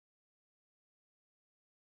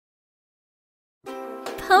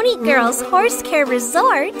Pony Girls Horse Care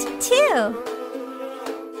Resort, too.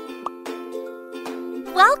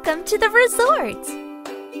 Welcome to the resort.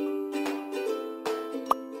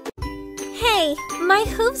 Hey, my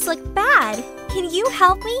hooves look bad. Can you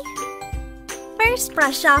help me? First,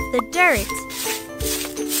 brush off the dirt.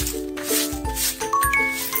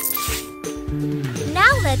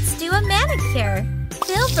 Now let's do a manicure.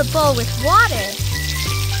 Fill the bowl with water.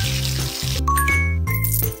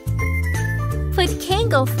 Put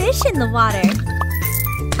Kango fish in the water.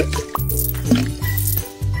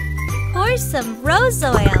 Pour some rose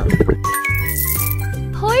oil.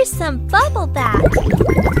 Pour some bubble bath.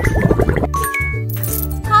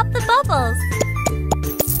 Pop the bubbles.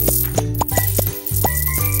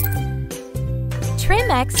 Trim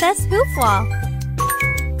excess hoof wall.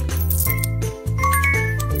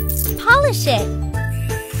 Polish it.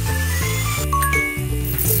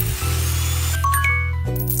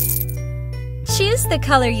 Choose the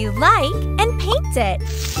color you like and paint it.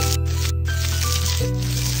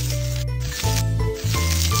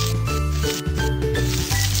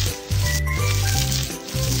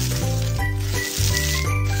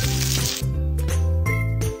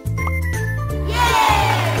 Yay!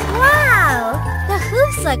 Wow! The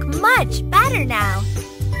hooves look much better now.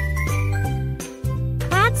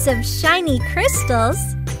 Add some shiny crystals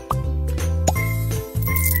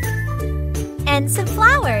and some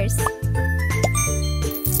flowers.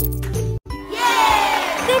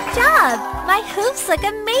 Good job! My hooves look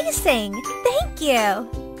amazing! Thank you!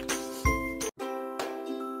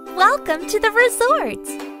 Welcome to the resort!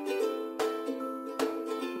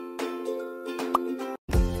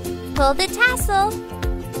 Pull the tassel.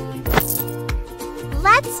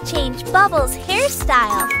 Let's change Bubbles'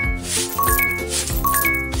 hairstyle.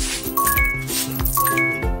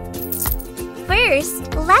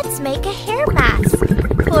 First, let's make a hair mask.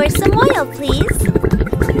 Pour some oil, please.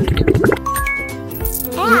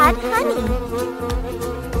 Add honey.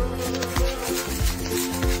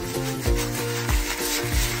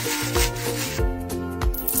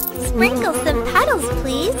 Sprinkle some petals,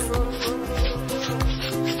 please.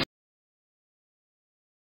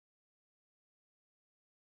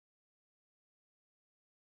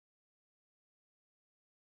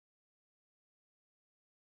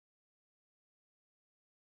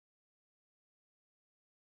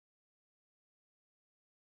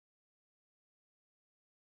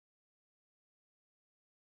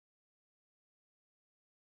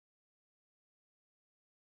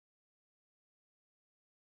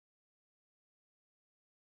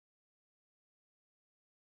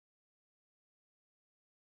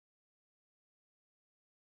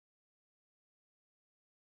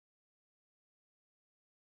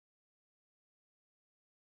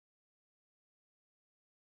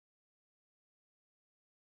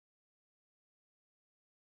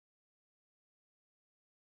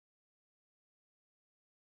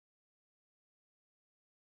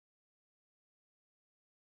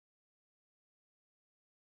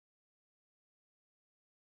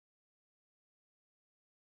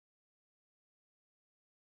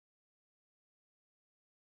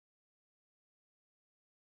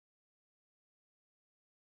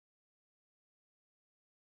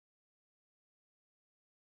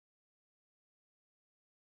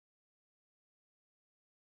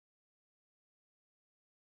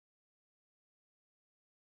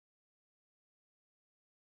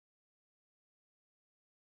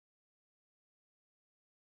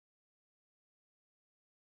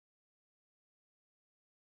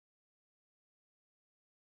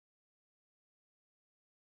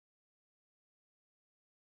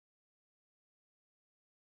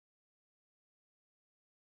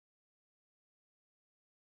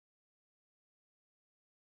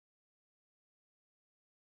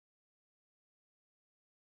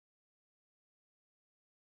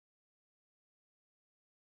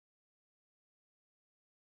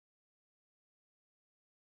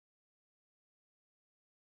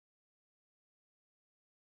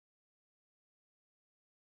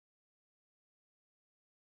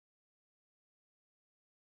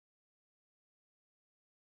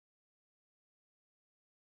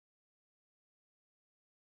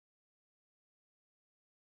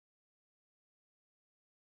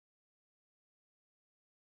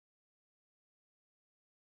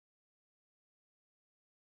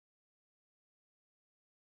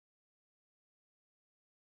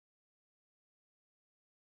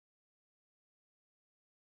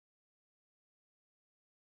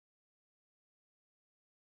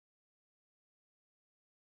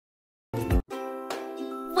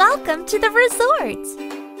 Welcome to the resort!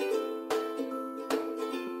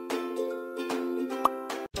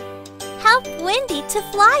 help Wendy to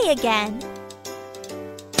fly again.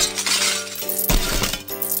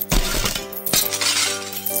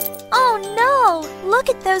 Oh no! Look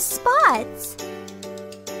at those spots!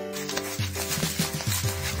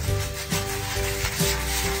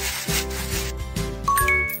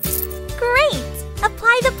 Great!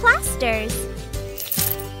 Apply the plasters.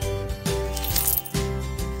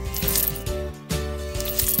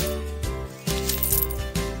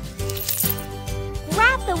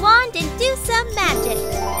 Grab the wand and do some magic.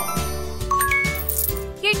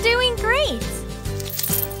 You're doing great!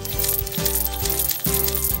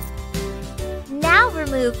 Now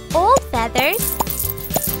remove old feathers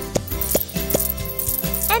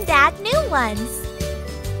and add new ones.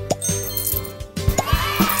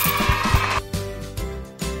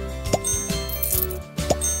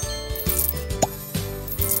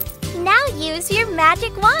 Now use your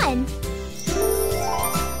magic wand.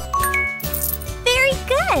 Very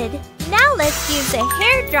good! Now let's use a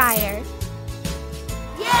hair dryer.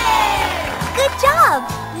 Yay! Good job!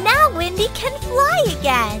 Now Wendy can fly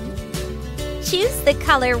again. Choose the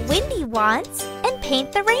color Wendy wants and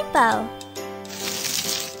paint the rainbow.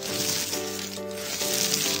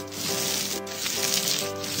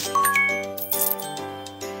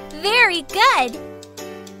 Very good!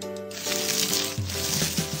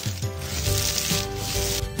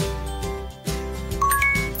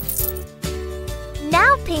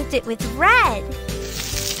 Now paint it with red.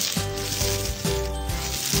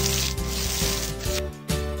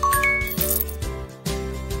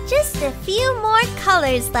 Just a few more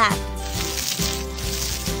colors left.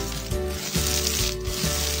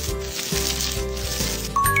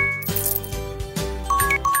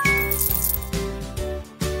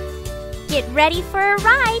 Get ready for a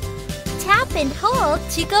ride. Tap and hold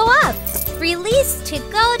to go up. Release to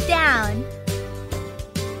go down.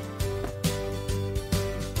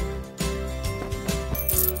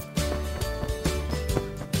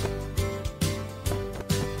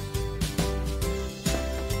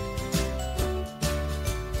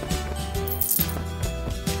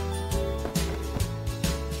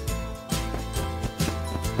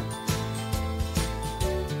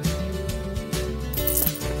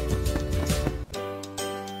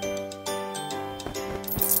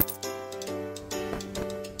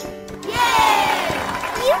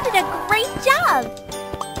 You did a great job!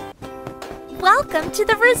 Welcome to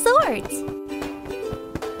the resort!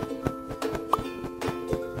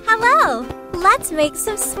 Hello! Let's make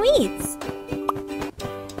some sweets!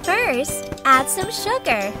 First, add some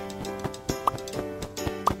sugar.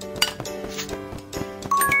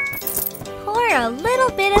 Pour a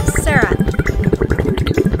little bit of syrup.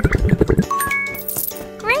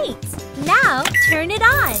 Great! Now turn it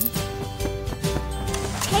on.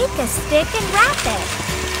 Take a stick and wrap it.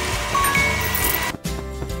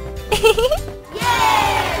 Yay!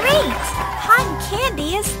 Great! Cotton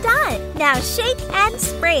candy is done. Now shake and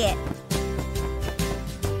spray it.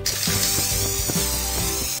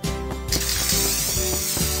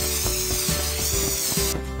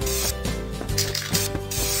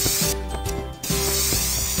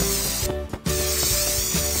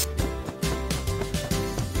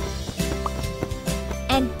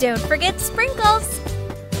 And don't forget sprinkles.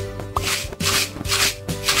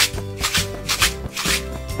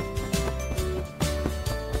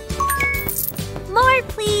 More,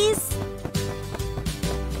 please.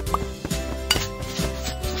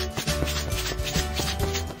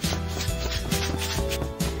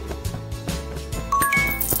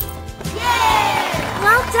 Yay!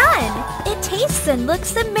 Well done! It tastes and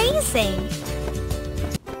looks amazing.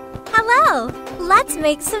 Hello! Let's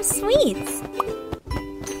make some sweets.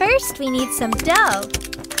 First, we need some dough.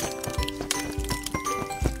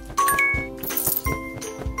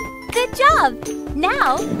 Good job!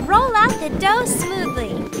 Now, roll out the dough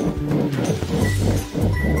smoothly.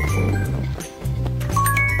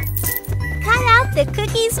 Cut out the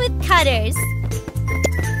cookies with cutters.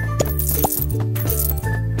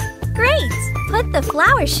 Great! Put the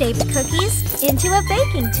flower-shaped cookies into a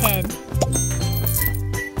baking tin.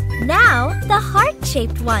 Now, the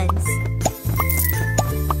heart-shaped ones.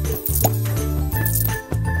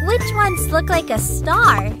 Which ones look like a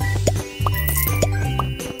star?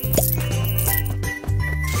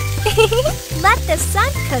 Let the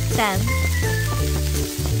sun cook them.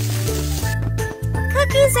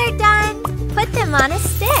 Cookies are done. Put them on a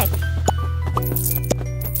stick.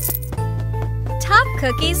 Top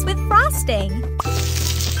cookies with frosting.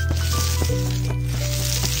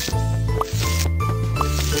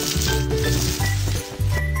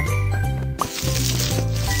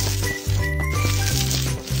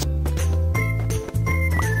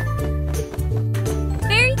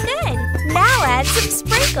 add some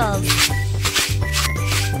sprinkles.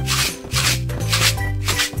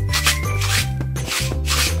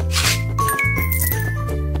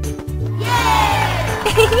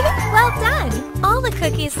 Yay! Well done! All the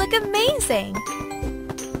cookies look amazing!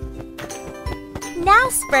 Now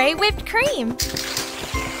spray whipped cream.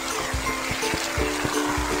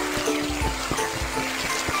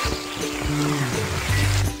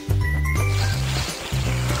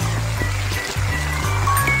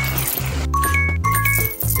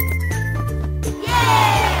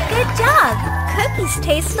 Good job! Cookies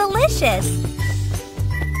taste delicious!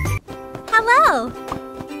 Hello!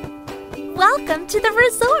 Welcome to the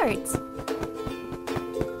resort!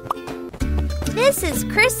 This is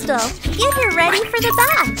Crystal. Get her ready for the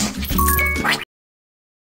bath!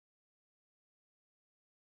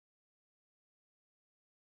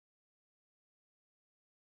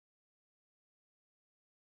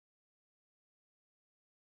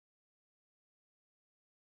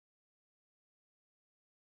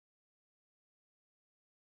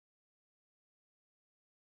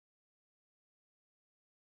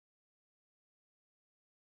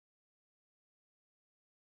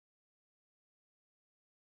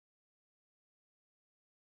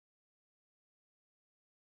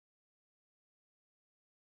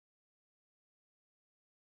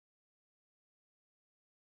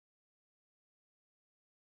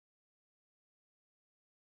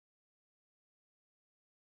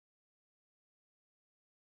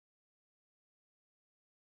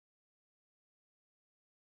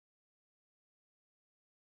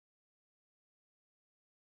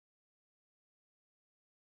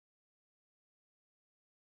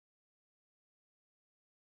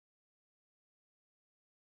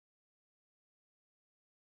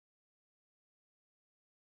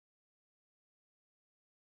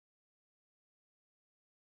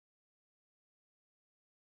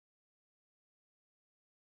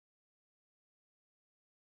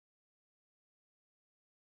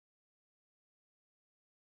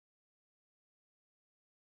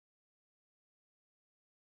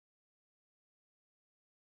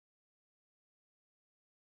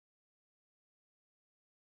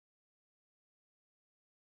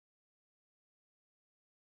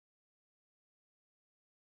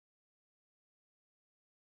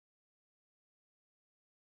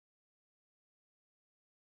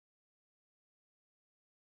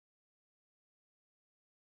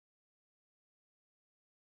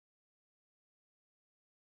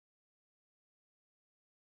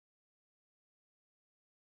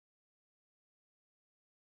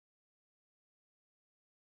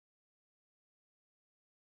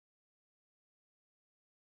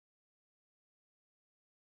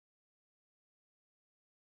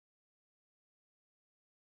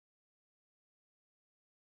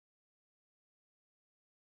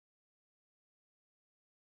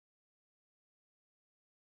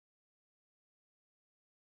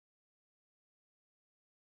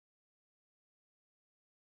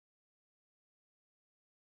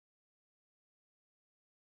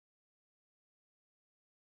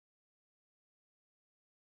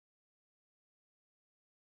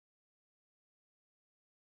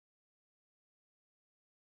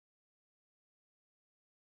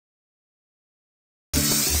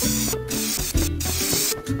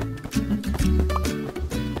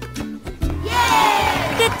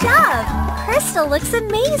 Good job! Crystal looks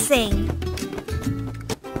amazing!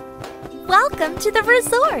 Welcome to the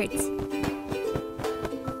resort!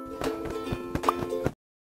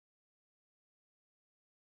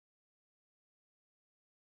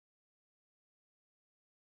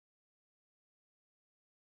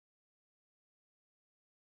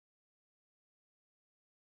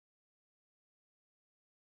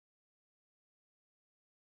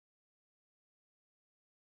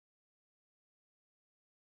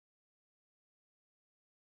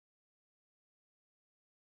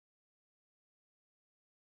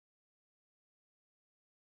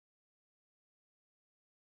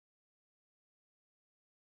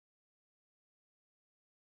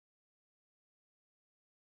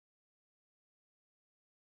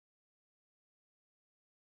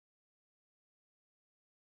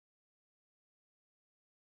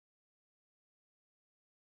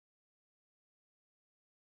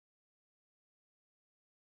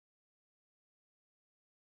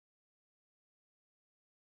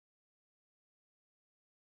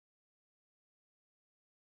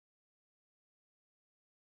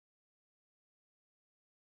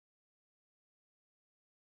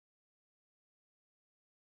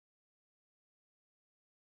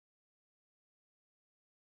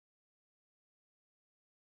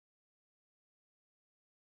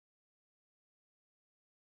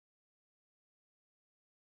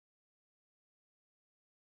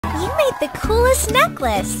 made the coolest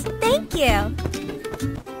necklace! Thank you!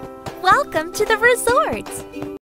 Welcome to the resort!